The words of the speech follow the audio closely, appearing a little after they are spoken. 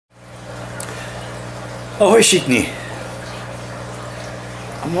Ahoy, Shikni.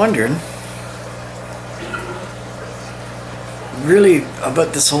 I'm wondering really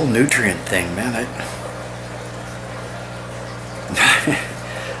about this whole nutrient thing, man.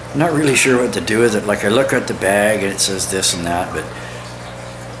 I'm not really sure what to do with it. Like, I look at the bag and it says this and that, but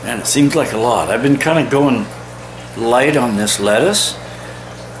man, it seems like a lot. I've been kind of going light on this lettuce.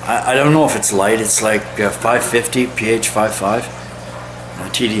 I don't know if it's light. It's like 550 pH 5.5,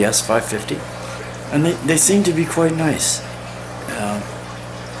 TDS 550, and they seem to be quite nice.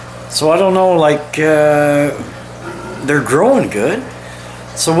 So I don't know, like they're growing good.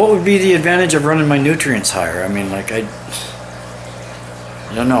 So what would be the advantage of running my nutrients higher? I mean, like, I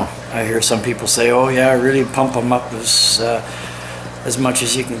don't know. I hear some people say, oh yeah, really pump them up as much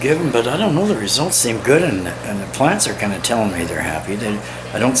as you can give them, but I don't know, the results seem good, and the plants are kind of telling me they're happy.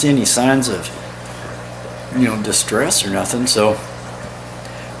 I don't see any signs of, you know, distress or nothing, so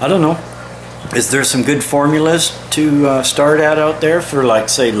I don't know. Is there some good formulas to start at out there for, like,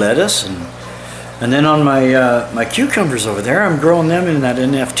 say, lettuce? And then on my cucumbers over there, I'm growing them in that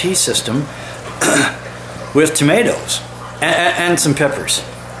NFT system with tomatoes and some peppers.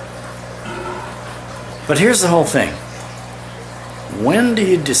 But here's the whole thing. When do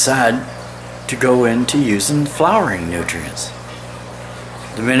you decide to go into using flowering nutrients?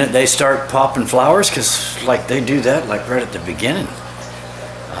 The minute they start popping flowers? Because, like, they do that, like, right at the beginning.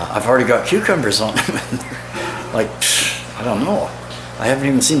 I've already got cucumbers on them. Like, I don't know. I haven't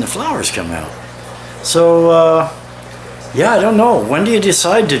even seen the flowers come out. So, yeah, I don't know. When do you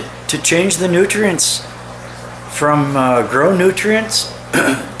decide to change the nutrients from grow nutrients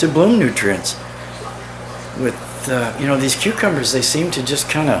to bloom nutrients? With, you know, these cucumbers, they seem to just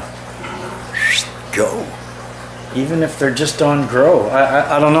kind of go. Even if they're just on grow.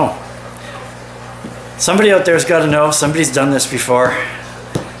 I don't know. Somebody out there's got to know. Somebody's done this before.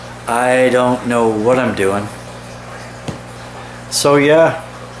 I don't know what I'm doing. So yeah,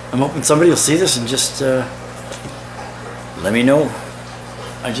 I'm hoping somebody will see this and just let me know.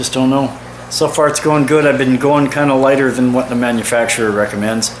 I just don't know. So far it's going good. I've been going kind of lighter than what the manufacturer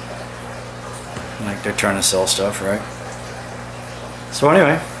recommends. Like, they're trying to sell stuff, right? So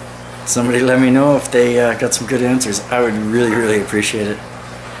anyway, somebody let me know if they got some good answers. I would really, really appreciate it.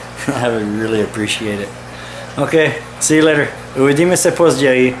 I would really appreciate it. Okay, see you later. Увидимся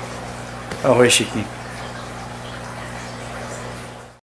позже. Ahoy, Shikni.